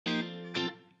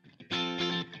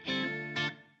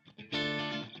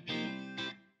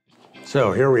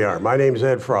So here we are. My name's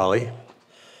Ed Frawley,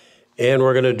 and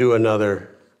we're going to do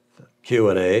another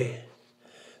Q&A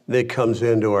that comes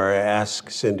into our Ask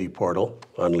Cindy portal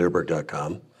on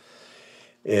Leerburg.com.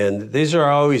 And these are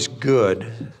always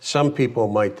good. Some people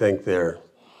might think they're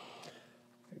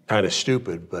kind of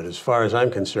stupid, but as far as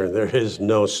I'm concerned, there is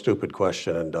no stupid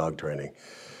question on dog training.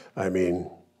 I mean,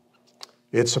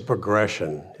 it's a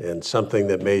progression, and something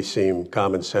that may seem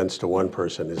common sense to one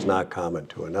person is not common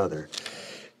to another.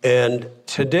 And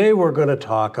today we're going to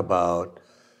talk about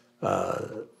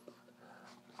a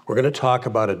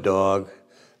dog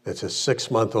that's a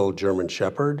 6-month-old German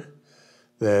Shepherd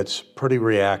that's pretty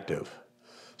reactive.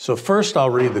 So first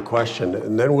I'll read the question,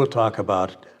 and then we'll talk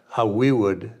about how we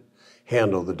would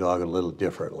handle the dog a little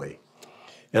differently.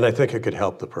 And I think it could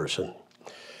help the person.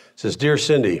 It says, "Dear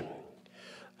Cindy,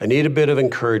 I need a bit of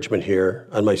encouragement here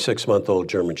on my 6-month-old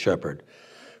German Shepherd.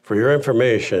 For your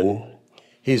information,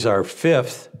 he's our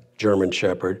 5th German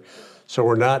Shepherd, so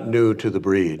we're not new to the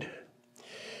breed.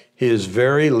 He is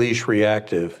very leash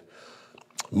reactive,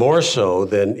 more so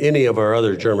than any of our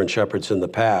other German Shepherds in the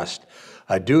past.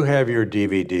 I do have your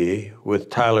DVD with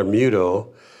Tyler Muto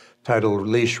titled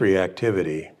Leash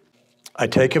Reactivity. I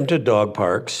take him to dog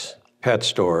parks, pet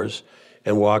stores,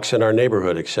 and walks in our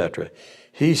neighborhood, etc.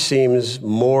 He seems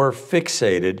more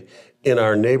fixated in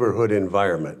our neighborhood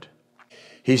environment.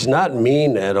 He's not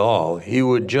mean at all. He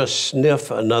would just sniff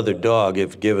another dog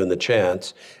if given the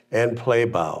chance and play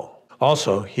bow.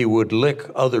 Also, he would lick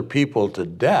other people to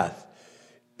death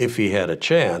if he had a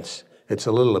chance. It's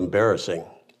a little embarrassing.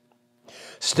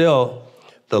 Still,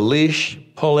 the leash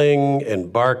pulling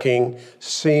and barking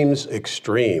seems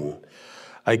extreme.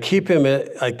 I keep him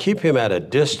at a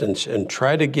distance and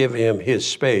try to give him his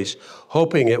space,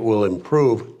 hoping it will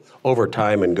improve over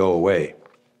time and go away.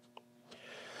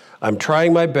 I'm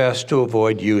trying my best to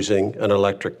avoid using an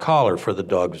electric collar for the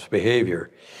dog's behavior.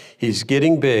 He's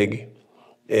getting big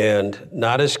and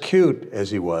not as cute as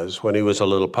he was when he was a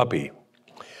little puppy.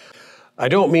 I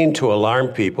don't mean to alarm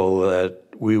people that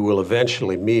we will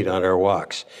eventually meet on our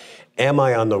walks. Am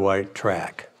I on the right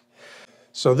track?"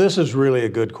 So this is really a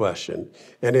good question,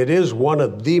 and it is one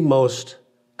of the most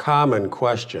common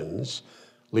questions,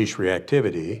 leash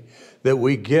reactivity, that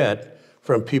we get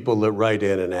from people that write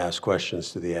in and ask questions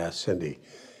to the Ask Cindy.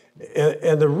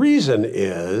 And the reason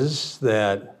is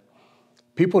that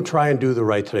people try and do the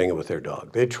right thing with their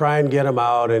dog. They try and get them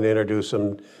out and introduce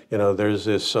them. You know, there's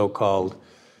this so-called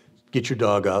get your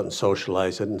dog out and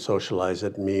socialize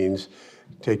it means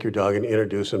take your dog and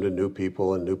introduce them to new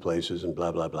people and new places and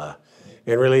blah, blah, blah.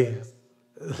 And really,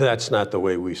 that's not the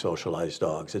way we socialize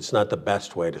dogs. It's not the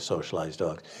best way to socialize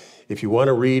dogs. If you want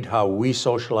to read how we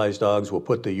socialize dogs, we'll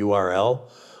put the URL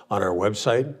on our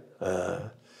website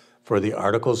for the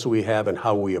articles we have and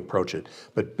how we approach it.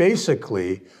 But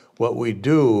basically, what we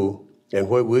do and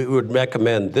what we would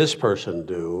recommend this person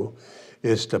do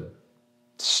is to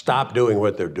stop doing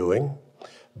what they're doing,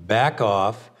 back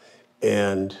off,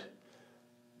 and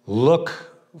look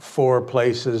for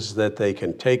places that they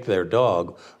can take their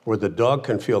dog where the dog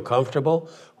can feel comfortable,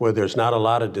 where there's not a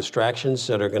lot of distractions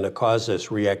that are going to cause this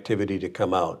reactivity to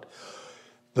come out.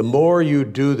 The more you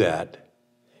do that,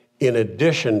 in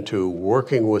addition to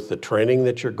working with the training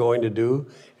that you're going to do,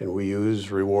 and we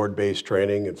use reward-based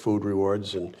training and food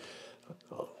rewards and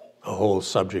a whole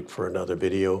subject for another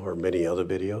video or many other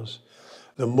videos,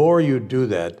 the more you do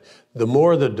that, the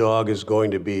more the dog is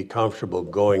going to be comfortable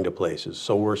going to places.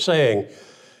 So we're saying,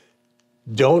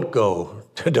 don't go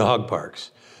to dog parks.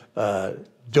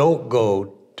 Don't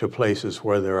go to places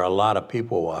where there are a lot of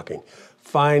people walking.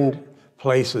 Find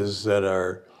places that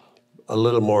are a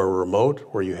little more remote,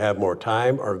 where you have more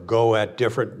time, or go at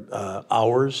different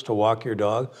hours to walk your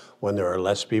dog when there are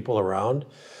less people around,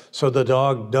 so the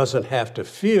dog doesn't have to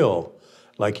feel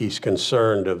like he's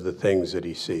concerned of the things that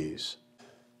he sees.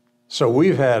 So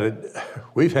we've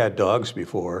had dogs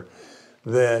before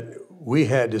that we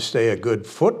had to stay a good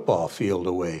football field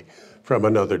away from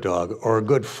another dog, or a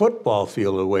good football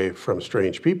field away from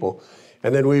strange people.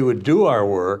 And then we would do our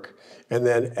work, and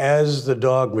then as the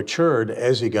dog matured,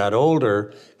 as he got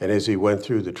older, and as he went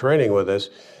through the training with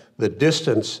us, the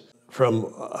distance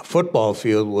from a football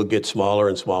field will get smaller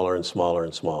and smaller and smaller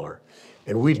and smaller.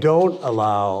 And we don't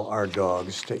allow our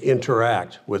dogs to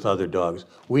interact with other dogs.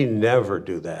 We never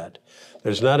do that.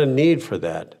 There's not a need for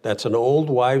that. That's an old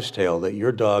wives' tale that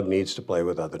your dog needs to play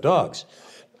with other dogs.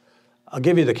 I'll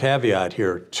give you the caveat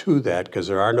here to that, because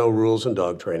there are no rules in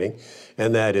dog training,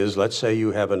 and that is, let's say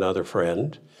you have another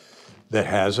friend that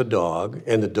has a dog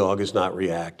and the dog is not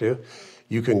reactive.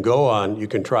 You can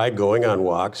try going on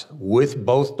walks with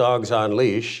both dogs on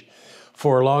leash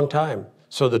for a long time.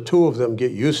 So the two of them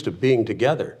get used to being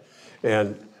together.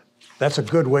 And that's a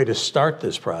good way to start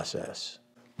this process.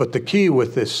 But the key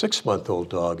with this 6-month-old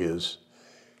dog is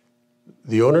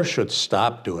the owner should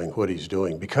stop doing what he's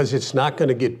doing because it's not going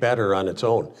to get better on its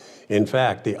own. In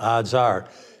fact, the odds are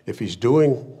if he's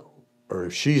doing or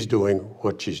if she's doing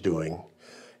what she's doing,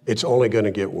 it's only going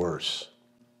to get worse.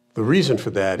 The reason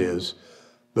for that is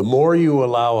the more you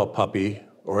allow a puppy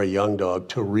or a young dog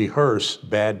to rehearse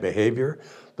bad behavior,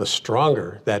 the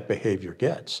stronger that behavior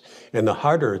gets, and the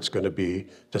harder it's going to be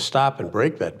to stop and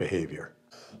break that behavior.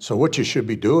 So what you should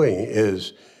be doing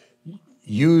is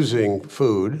using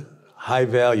food,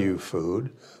 high-value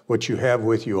food, which you have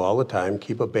with you all the time.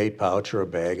 Keep a bait pouch or a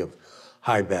bag of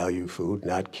high-value food,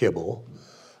 not kibble,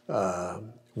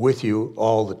 with you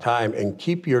all the time, and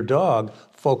keep your dog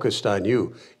focused on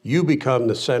you. You become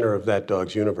the center of that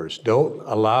dog's universe. Don't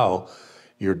allow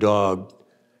your dog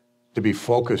to be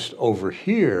focused over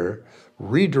here.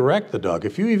 Redirect the dog.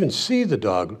 If you even see the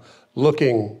dog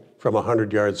looking from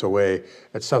 100 yards away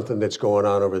at something that's going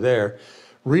on over there,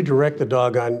 redirect the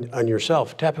dog on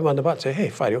yourself. Tap him on the butt. Say, hey,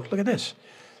 Fido, look at this.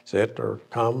 Sit or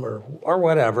come or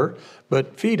whatever,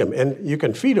 but feed him. And you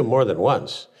can feed him more than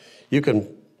once. You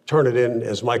can turn it in,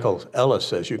 as Michael Ellis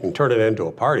says, you can turn it into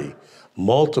a party.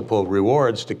 Multiple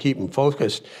rewards to keep him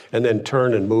focused, and then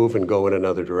turn and move and go in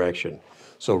another direction.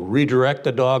 So redirect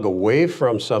the dog away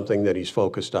from something that he's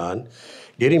focused on,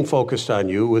 get him focused on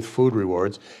you with food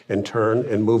rewards, and turn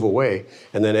and move away.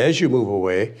 And then as you move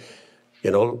away,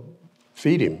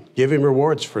 feed him, give him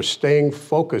rewards for staying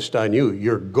focused on you.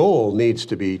 Your goal needs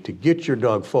to be to get your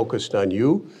dog focused on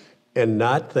you and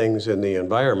not things in the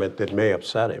environment that may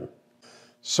upset him.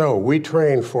 So we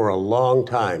train for a long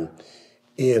time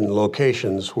in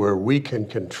locations where we can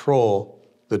control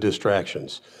the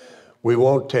distractions. We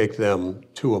won't take them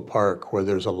to a park where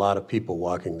there's a lot of people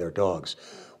walking their dogs.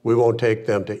 We won't take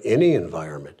them to any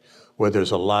environment where there's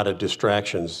a lot of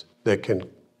distractions that can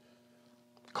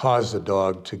cause the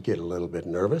dog to get a little bit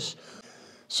nervous.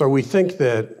 So we think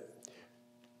that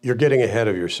you're getting ahead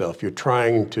of yourself. You're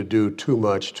trying to do too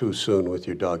much too soon with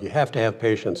your dog. You have to have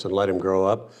patience and let him grow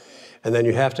up. And then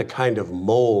you have to kind of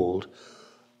mold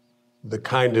the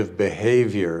kind of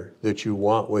behavior that you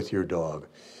want with your dog.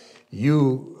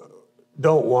 You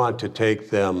don't want to take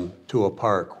them to a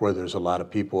park where there's a lot of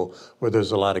people, where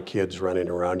there's a lot of kids running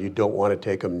around. You don't want to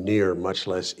take them near, much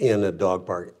less in a dog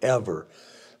park, ever.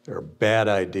 They're a bad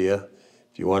idea.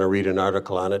 If you want to read an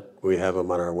article on it, we have them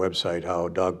on our website, how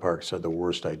dog parks are the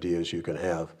worst ideas you can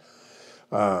have.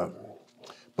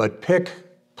 But pick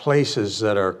places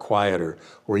that are quieter,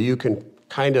 where you can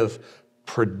kind of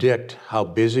predict how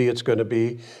busy it's going to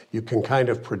be. You can kind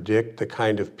of predict the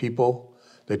kind of people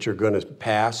that you're going to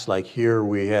pass. Like here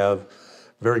we have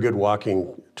very good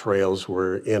walking trails.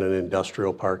 We're in an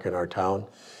industrial park in our town.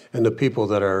 And the people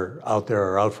that are out there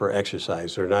are out for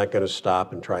exercise. They're not going to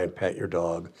stop and try and pet your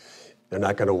dog. They're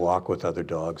not going to walk with other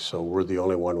dogs, so we're the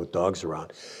only one with dogs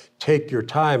around. Take your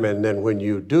time, and then when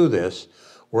you do this,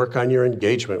 work on your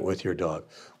engagement with your dog.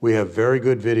 We have very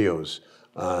good videos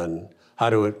on how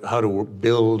to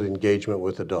build engagement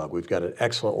with the dog. We've got an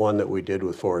excellent one that we did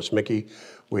with Forrest Mickey.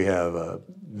 We have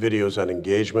videos on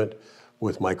engagement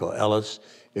with Michael Ellis.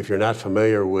 If you're not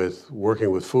familiar with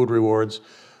working with food rewards,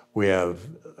 we have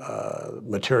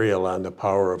material on the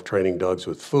power of training dogs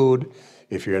with food.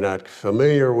 If you're not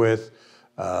familiar with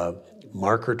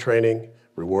marker training,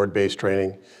 reward-based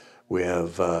training, we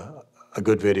have a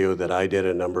good video that I did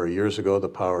a number of years ago, the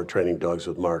power of training dogs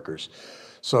with markers.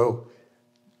 So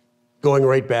going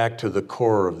right back to the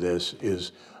core of this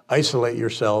is isolate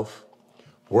yourself,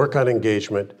 work on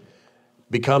engagement,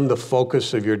 become the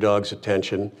focus of your dog's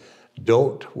attention.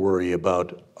 Don't worry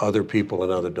about other people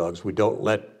and other dogs. We don't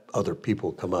let other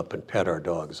people come up and pet our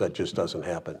dogs. That just doesn't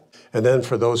happen. And then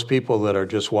for those people that are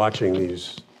just watching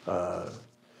these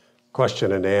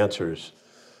question and answers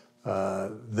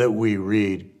that we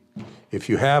read, if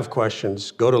you have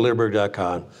questions, go to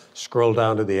Leerburg.com, scroll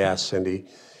down to the Ask Cindy,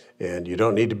 and you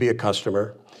don't need to be a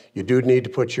customer. You do need to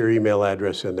put your email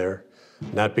address in there,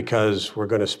 not because we're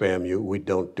going to spam you. We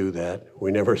don't do that.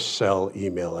 We never sell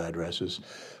email addresses.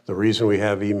 The reason we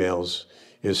have emails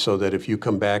is so that if you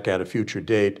come back at a future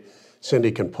date,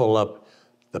 Cindy can pull up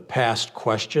the past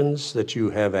questions that you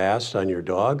have asked on your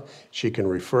dog. She can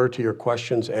refer to your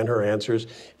questions and her answers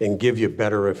and give you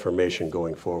better information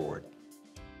going forward.